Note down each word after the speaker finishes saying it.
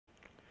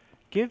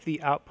give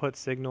the output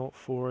signal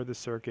for the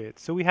circuit.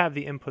 So we have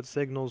the input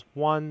signals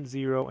 1,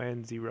 0,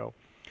 and 0.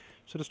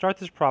 So to start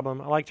this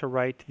problem, I like to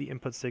write the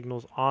input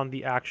signals on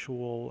the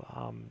actual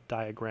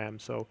diagram.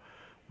 So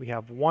we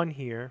have 1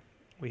 here,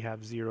 we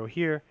have 0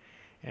 here,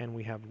 and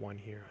we have 1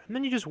 here. And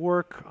then you just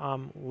work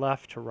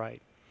left to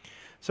right.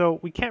 So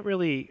we can't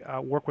really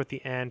work with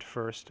the AND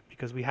first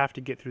because we have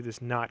to get through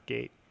this NOT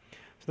gate.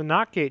 So the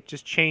NOT gate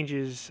just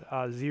changes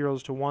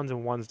zeros to ones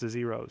and ones to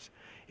zeros.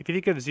 If you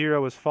think of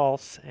 0 as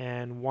false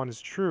and 1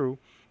 is true,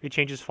 it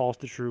changes false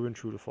to true and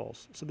true to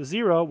false. So the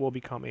 0 will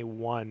become a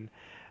 1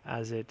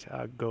 as it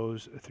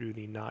goes through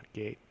the NOT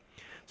gate.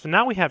 So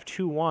now we have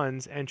two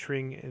 1s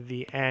entering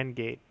the AND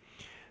gate.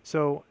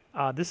 So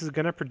this is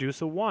going to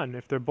produce a 1.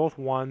 If they're both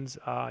 1s,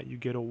 you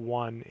get a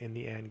 1 in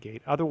the AND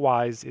gate.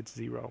 Otherwise, it's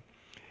 0.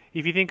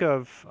 If you think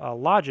of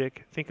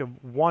logic, think of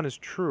 1 as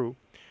true.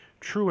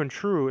 True and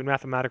true in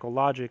mathematical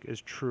logic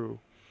is true.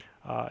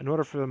 In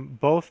order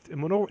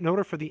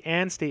for the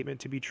AND statement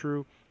to be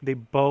true, they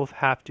both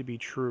have to be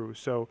true.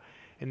 So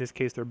in this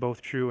case, they're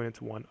both true and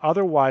it's 1.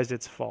 Otherwise,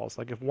 it's false.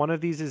 Like if one of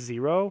these is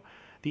 0,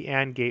 the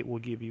AND gate will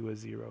give you a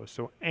 0.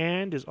 So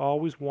AND is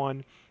always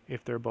 1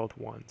 if they're both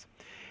 1s.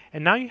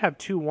 And now you have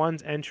two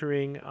 1s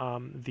entering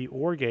the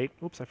OR gate.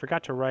 Oops, I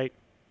forgot to write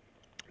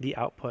the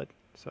output,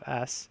 so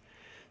S.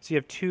 So you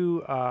have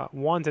two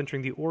 1s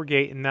entering the OR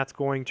gate, and that's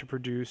going to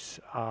produce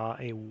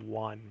a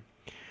 1.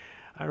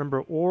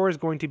 Remember, OR is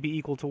going to be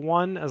equal to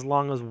 1 as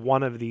long as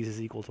one of these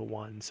is equal to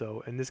 1.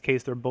 So in this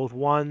case, they're both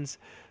 1s,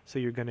 so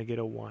you're going to get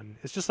a 1.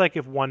 It's just like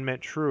if 1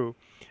 meant true,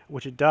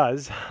 which it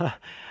does.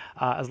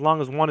 As long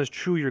as 1 is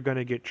true, you're going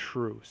to get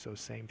true. So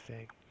same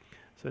thing.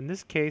 So in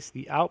this case,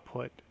 the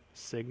output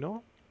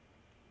signal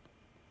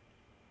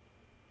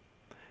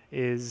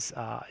is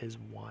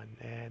 1,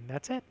 and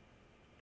that's it.